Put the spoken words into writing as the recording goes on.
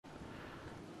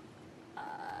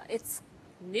It's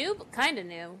new, but kind of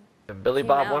new. The Billy Came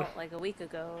Bob out one? like a week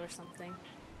ago or something.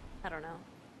 I don't know.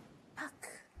 Fuck.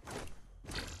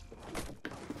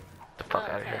 Get the fuck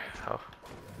out of here. Oh.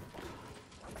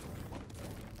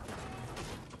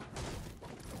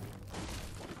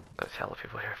 There's hella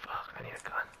people here. Fuck, I need a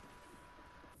gun.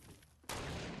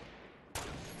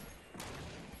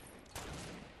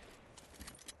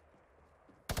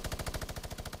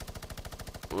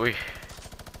 Ooh.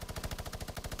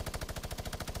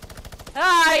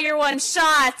 Ah, you're one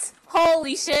shot!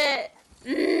 Holy shit!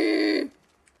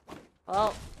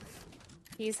 Well,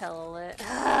 he's hella lit.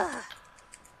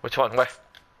 Which one? Where?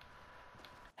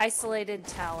 Isolated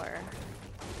tower.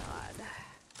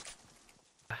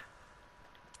 God.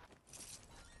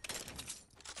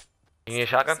 You need a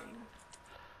shotgun?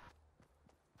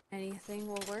 Anything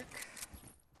will work.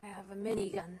 I have a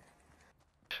minigun.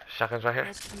 Shotgun's right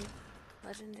here.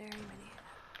 Legendary mini.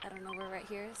 I don't know where right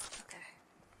here is. Okay.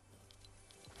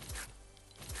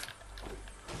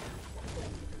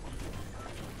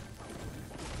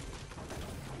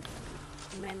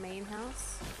 My main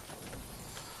house.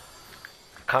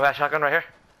 Combat shotgun right here.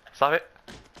 Stop it.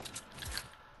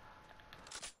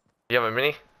 You have a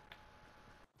mini?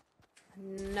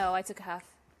 No, I took a half.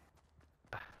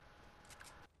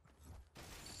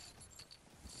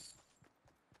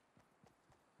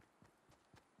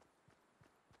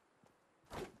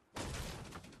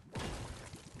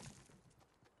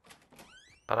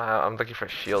 I'm looking for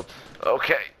shields.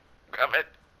 Okay, grab it.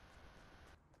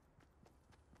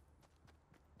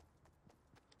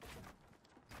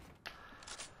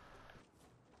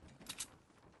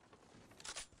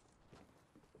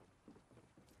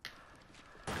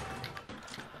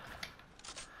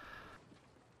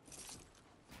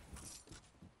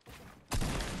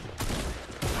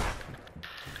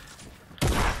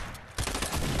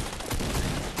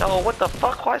 No, what the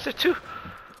fuck? Why is there two?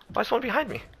 Why is one behind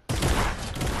me?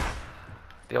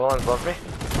 The other one's above me?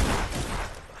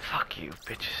 Fuck you,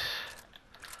 bitches.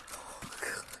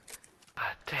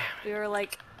 God damn. We were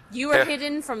like, you were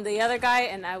hidden from the other guy,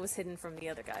 and I was hidden from the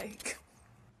other guy.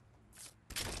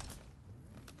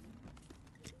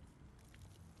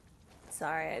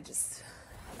 Sorry, I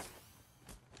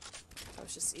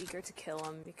was just eager to kill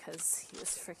him because he was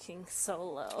freaking so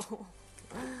low.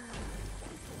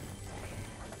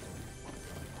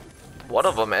 One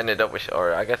of them ended up with,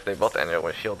 or I guess they both ended up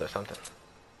with shield or something.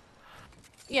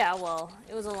 Yeah, well,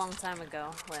 it was a long time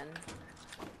ago when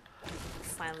we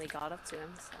finally got up to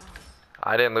him, so...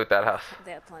 I didn't loot that house.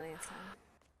 They had plenty of time.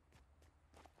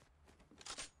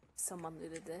 Someone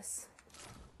looted this.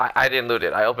 I didn't loot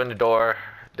it. I opened the door,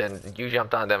 then you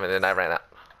jumped on them, and then I ran out.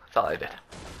 That's all I did.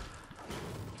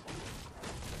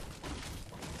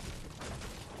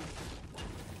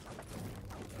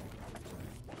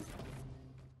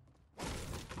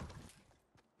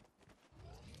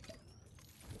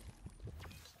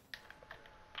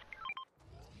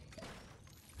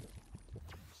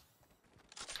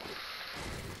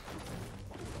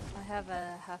 I have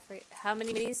a half for you. How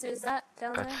many minis is that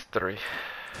down there? That's 3.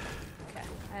 Okay,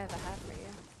 I have a half for you.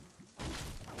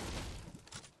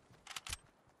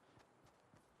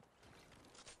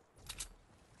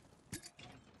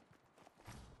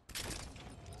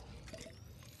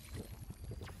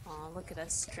 Aw, look at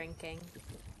us drinking.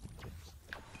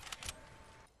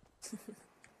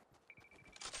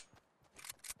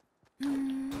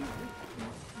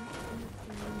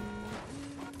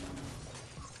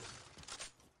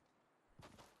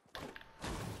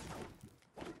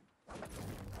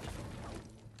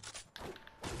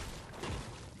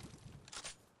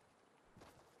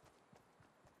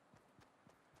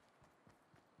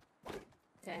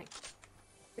 Dang.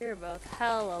 You're both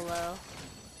hella low.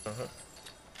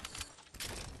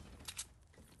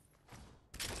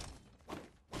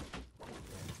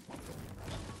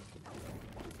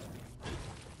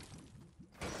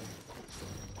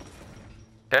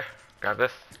 Okay, grab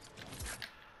this.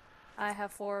 I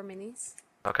have 4 minis.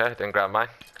 Okay, then grab mine.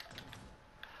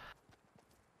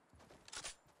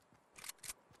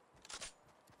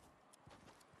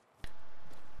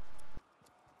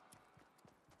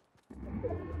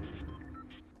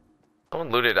 Someone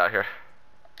looted out here.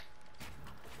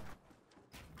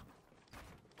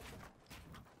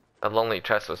 The lonely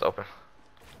chest was open.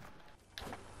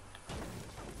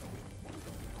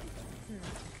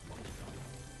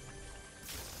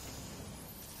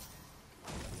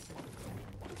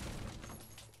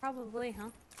 Probably, huh?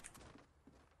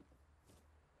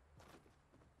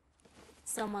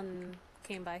 Someone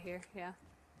came by here, yeah.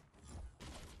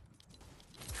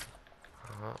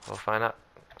 We'll find out.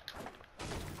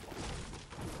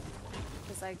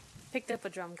 Because I Picked up a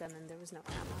drum gun and there was no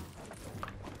ammo.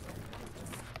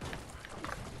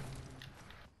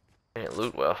 I didn't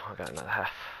loot well. I got another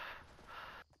half.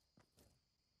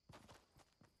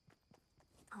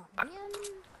 Oh man.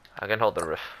 I can hold the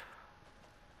roof.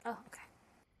 Oh, okay.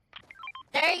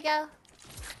 There you go.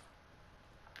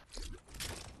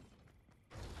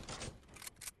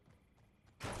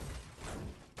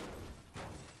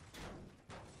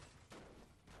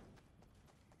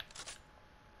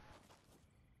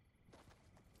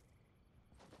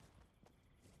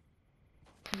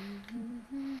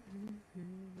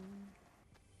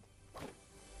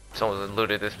 Someone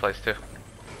looted this place too.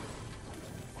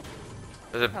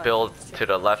 There's a Probably build sure. to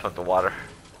the left of the water.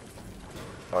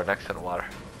 Or next to the water.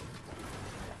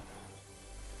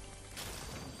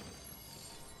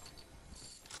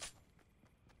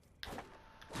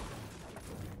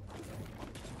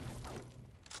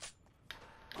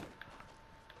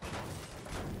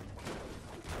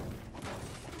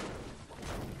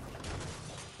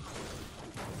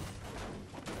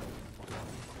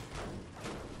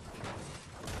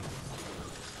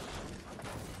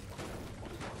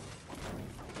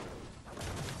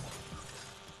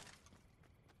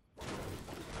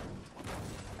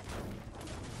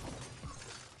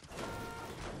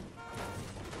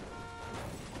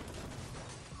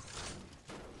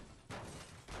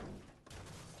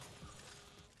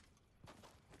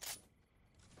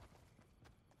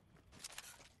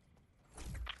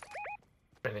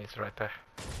 Grenades right there.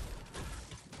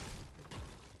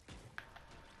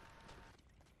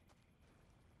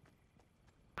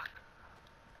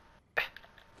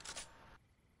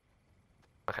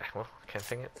 Okay, well, can't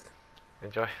ping it.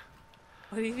 Enjoy.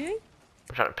 What are you doing?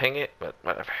 I'm trying to ping it, but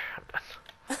whatever. I'm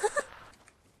done.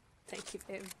 Thank you,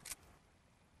 babe.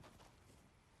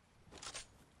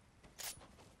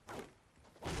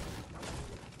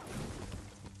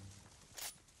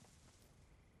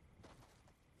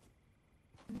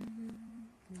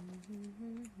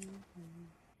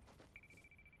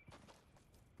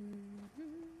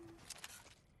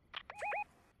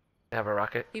 They have a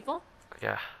rocket? People?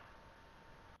 Yeah.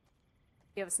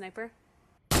 You have a sniper?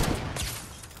 Okay.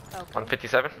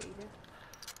 157? Yeah, you do.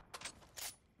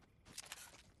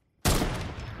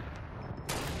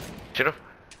 Shoot him.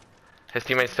 His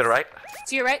teammates to the right.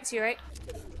 To your right, to your right.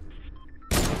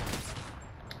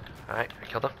 Alright, I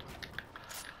killed him.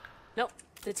 Nope,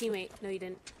 the teammate. No, you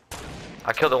didn't.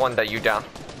 I killed the one that you down.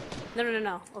 No, no, no,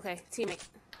 no. Okay, teammate.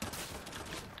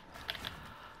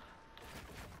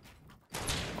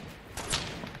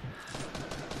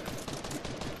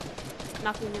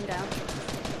 Knocking him down.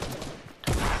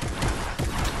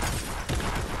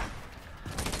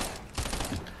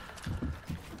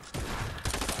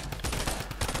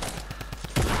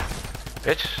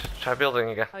 Bitch, try building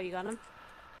again. Oh, you got him?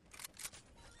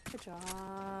 Good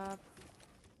job.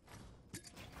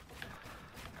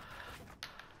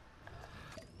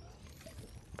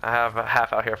 I have a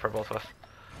half out here for both of us.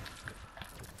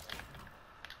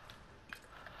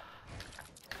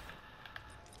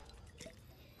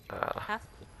 Half?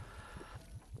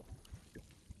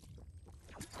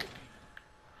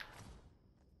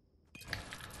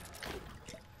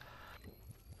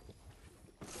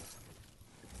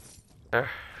 There,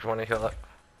 if you want to heal up.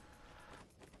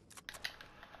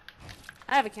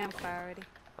 I have a campfire already.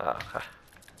 Oh, okay.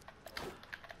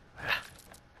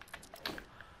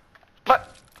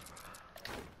 What?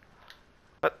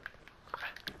 What? Okay.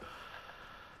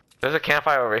 There's a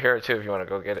campfire over here too if you want to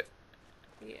go get it.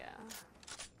 Yeah.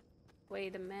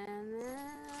 Wait a minute.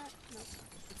 Nope.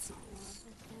 It's not one of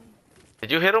them.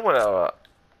 Did you hit him with a...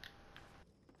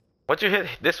 What'd you hit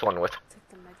this one with? Take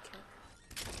the med kit.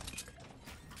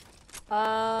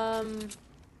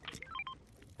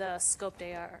 The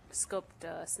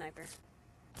scoped sniper.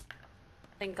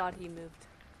 Thank God he moved.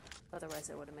 Otherwise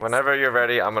I would have missed. Whenever you're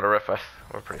ready, I'm gonna riff us.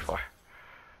 We're pretty far.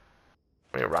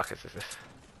 How many rockets is this?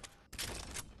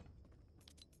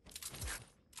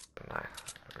 9.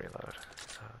 Reload.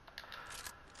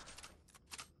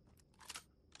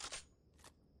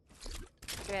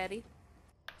 Ready?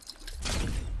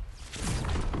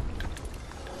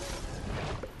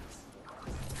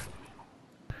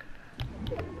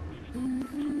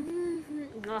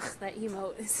 Ugh, that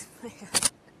emote is in my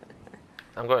head.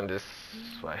 I'm going this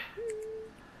way.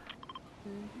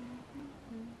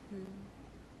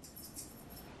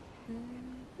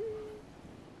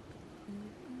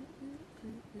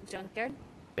 Junkyard?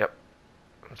 Yep.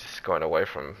 I'm just going away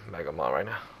from Mega Mall right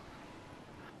now.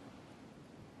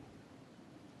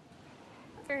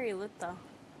 Very lit though.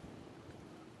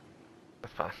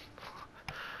 That's fine.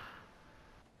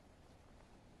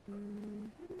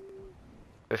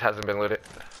 This hasn't been looted.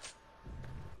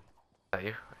 that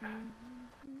you?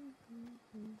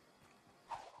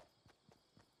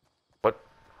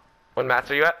 What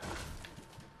mats are you at?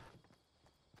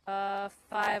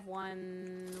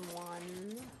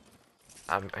 511.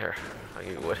 I'm here. I'll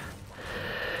give you wood.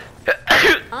 Huh?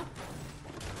 I'm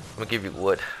gonna give you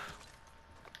wood.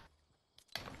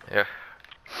 Here.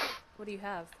 What do you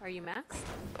have? Are you max?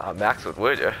 Max with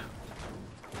wood, yeah.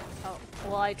 Oh,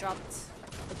 well, I dropped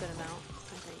a good amount,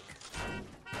 I think.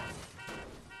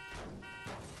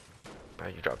 Oh,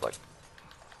 you dropped like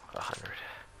 100.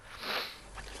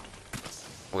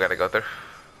 We gotta go through.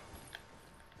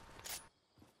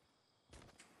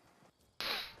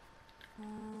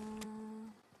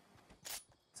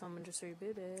 Someone just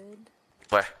rebooted.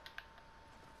 Where?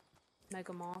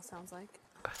 Mega Mall sounds like.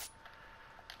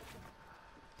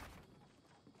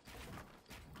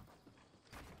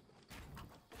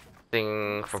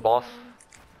 Thing for boss.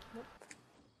 Nope.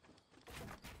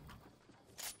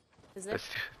 Is it? There's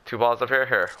two balls up here.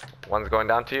 Here. One's going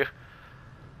down to you.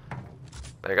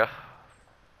 There you go.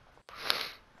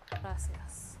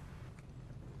 Gracias.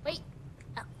 Wait!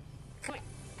 Oh, come here.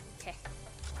 Okay.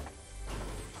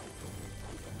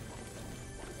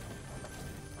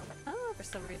 Oh, for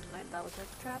some reason that was like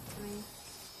a trap to me.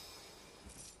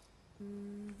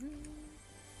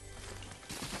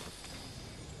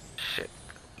 Shit.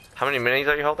 How many minis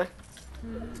are you holding?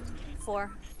 4.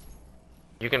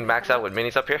 You can max out with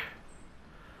minis up here.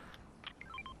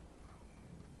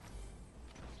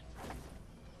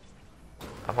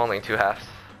 I'm holding 2 halves.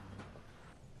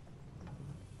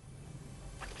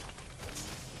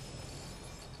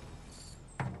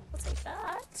 I'll take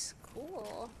that.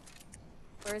 Cool.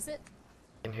 Where is it?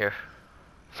 In here.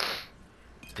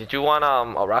 Did you want a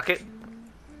rocket?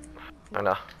 Or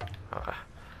no? Okay.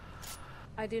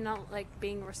 I do not like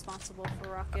being responsible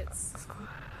for rockets.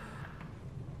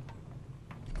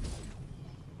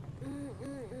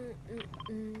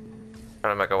 Trying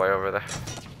to make our way over there.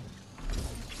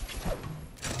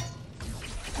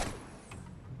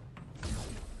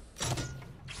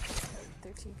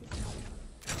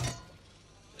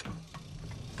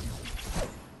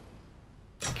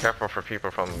 Careful for people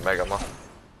from Mega Mall.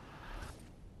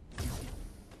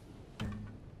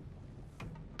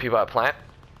 People at plant.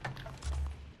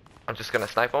 I'm just gonna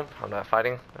snipe them. I'm not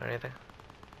fighting or anything.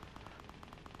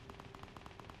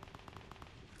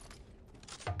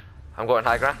 I'm going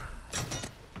high ground.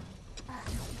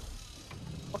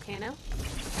 Volcano?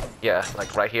 Yeah,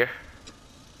 like right here.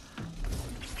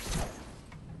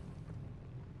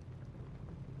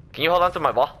 Can you hold on to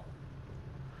my ball?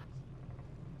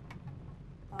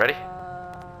 Ready?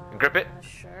 Grip it?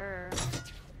 Sure.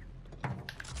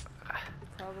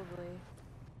 Probably.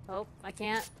 Oh, I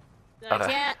can't. I Okay.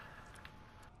 can't!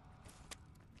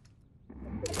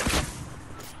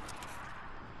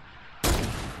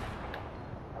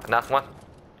 Knock one.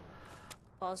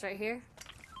 Ball's right here.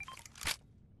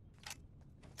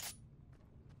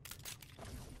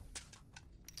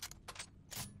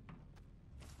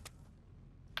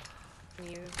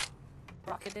 Can you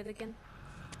rocket it again?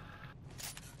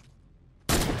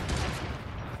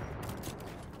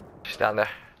 She's down there.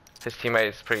 His teammate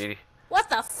is pretty. What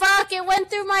the fuck? It went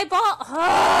through my ball!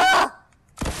 Ah!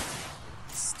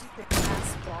 Stupid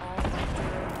ass ball.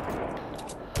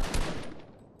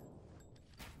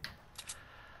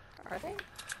 Are they?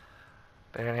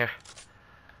 They're in here.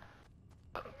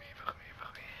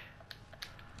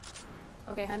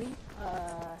 Okay, honey.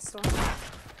 Storm.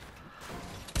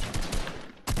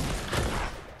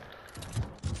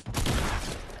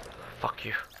 Fuck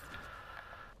you.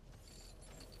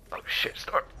 Oh shit,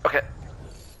 Storm. Okay.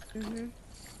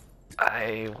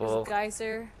 I will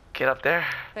Geyser. get up there.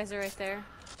 Geyser right there.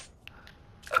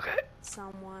 Okay.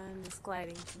 Someone is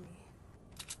gliding to me.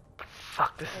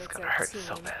 Fuck, this is It's gonna a hurt team.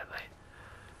 so badly.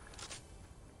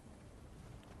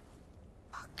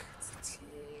 Fuck, it's a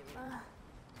team.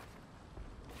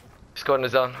 Just go in the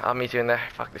zone. I'll meet you in there.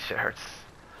 Fuck, this shit hurts.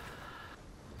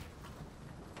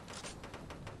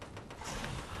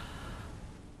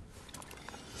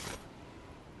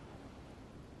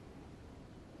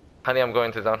 Honey, I'm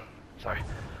going to zone. Sorry.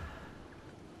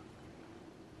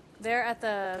 They're at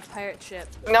the pirate ship.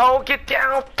 No, get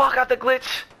down! Fuck out the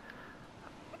glitch!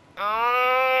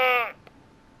 Oh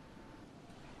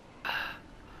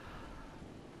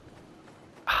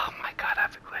my god, I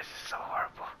have a glitch. It's so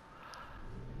horrible.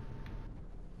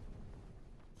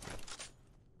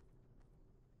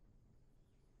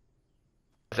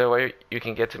 Is there a way you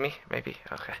can get to me? Maybe?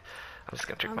 Okay. I'm just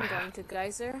gonna trick I'm my going to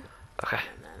Geyser. Okay.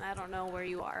 And then I don't know where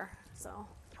you are, so.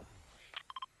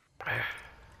 Right here.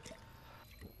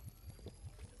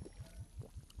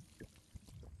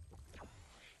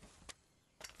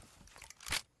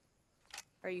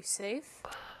 Are you safe?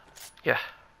 Yeah.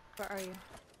 Where are you?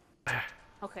 Here.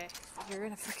 Okay, you're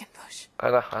in a freaking bush.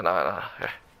 I know. Here.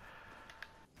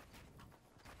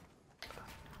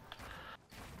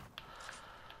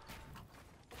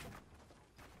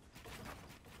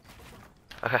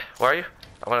 Okay, where are you?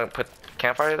 I want to put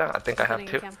campfire down. I think I have Putting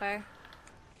a two. campfire.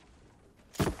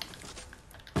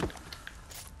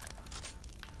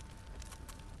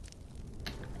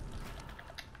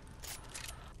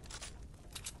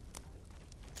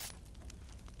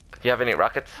 Do you have any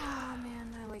rockets? Oh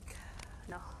man, I like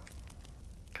no.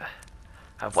 Okay.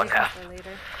 I have one Save them half. for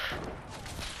later.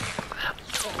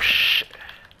 Oh shit.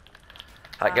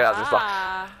 Alright, get out of this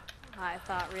box. I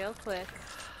thought real quick.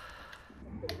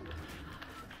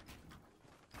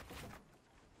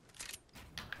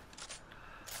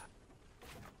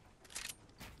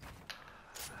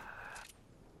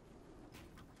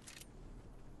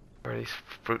 Where are these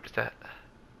fruits at?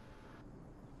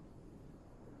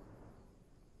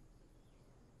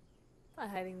 I'm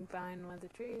hiding behind one of the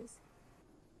trees.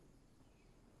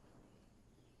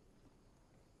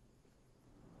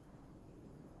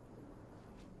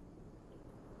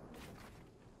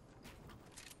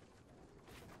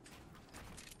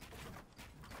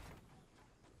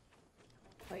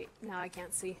 Wait, now I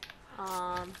can't see.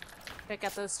 Check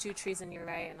out those two trees on your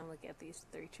right, and I'm looking at these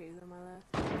three trees on my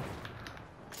left.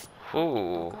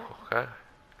 Ooh, okay.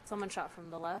 Someone shot from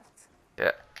the left.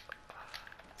 Yeah.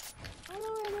 I don't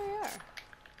know where they are.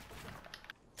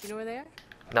 You know where they are?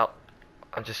 No.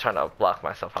 I'm just trying to block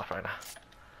myself off right now.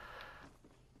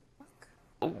 Fuck.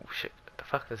 Ooh, shit. What the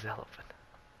fuck is the elephant?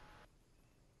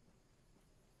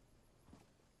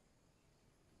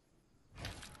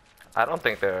 I don't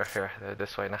think they're here. They're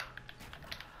this way now.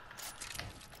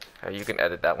 Here, you can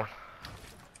edit that one.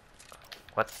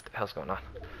 What the hell's going on?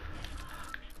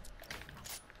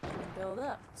 Build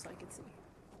up so I can see.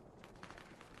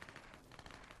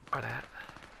 Where they at?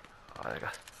 Oh, there they go.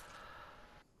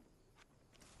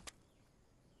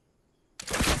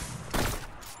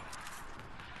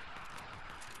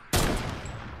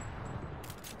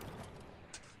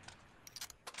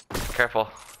 Careful.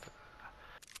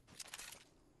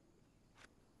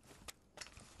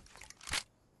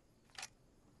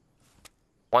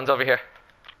 One's over here.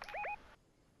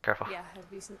 Careful. Yeah,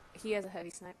 he has a heavy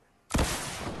snipe.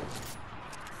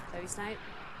 Heavy snipe.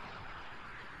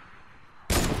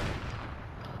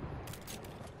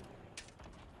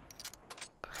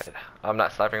 Okay, I'm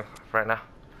not sniping right now.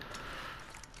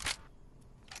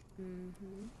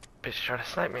 Bitch trying to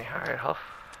snipe me. Alright, Huff.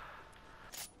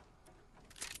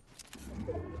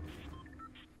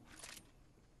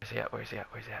 Where's he at? Where's he at?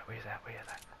 Where's he at? Where's he at? Where's he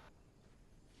at?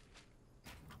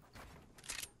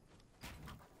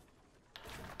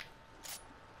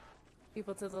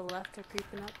 People to the left are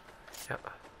creeping up. Yep.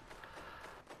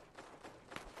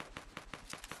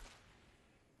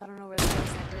 I don't know where the heavy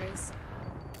sniper is.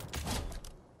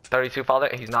 32 followed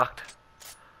it. He's knocked.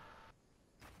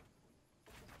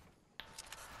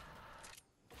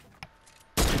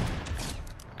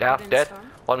 Down, Within dead.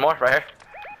 storm. One more, right here.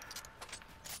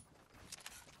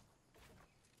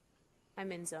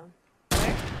 I'm in zone.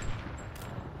 Where?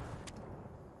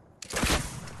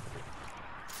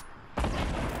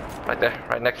 Right there,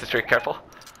 right next to the tree. Careful.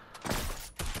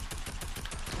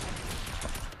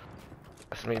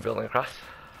 That's me building across.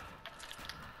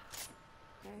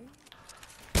 Okay.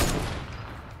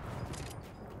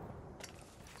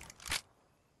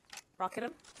 Rocket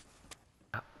him.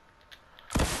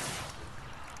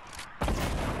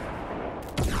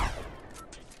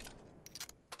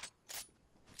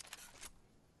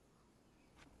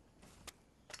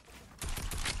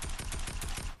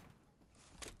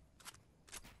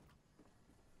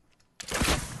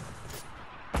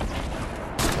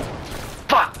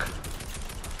 Fuck!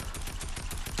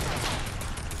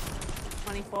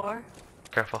 24.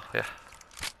 Careful, yeah.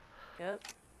 Yep.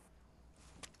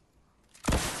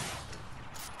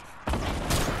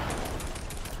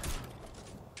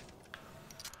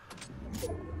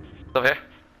 Over here.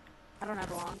 I don't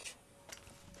have a launch.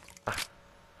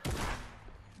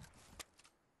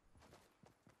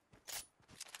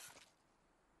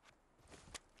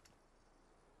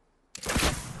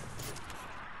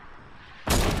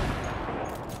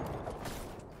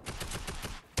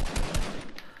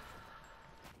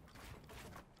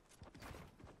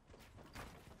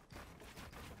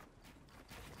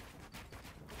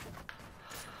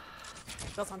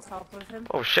 Built on top of him.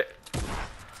 Oh shit.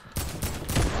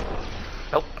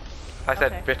 Nope. I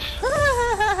said Okay. bitch.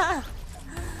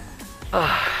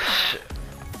 Ah, shit.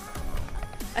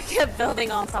 I kept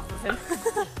building on top of him.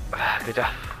 Good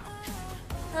job.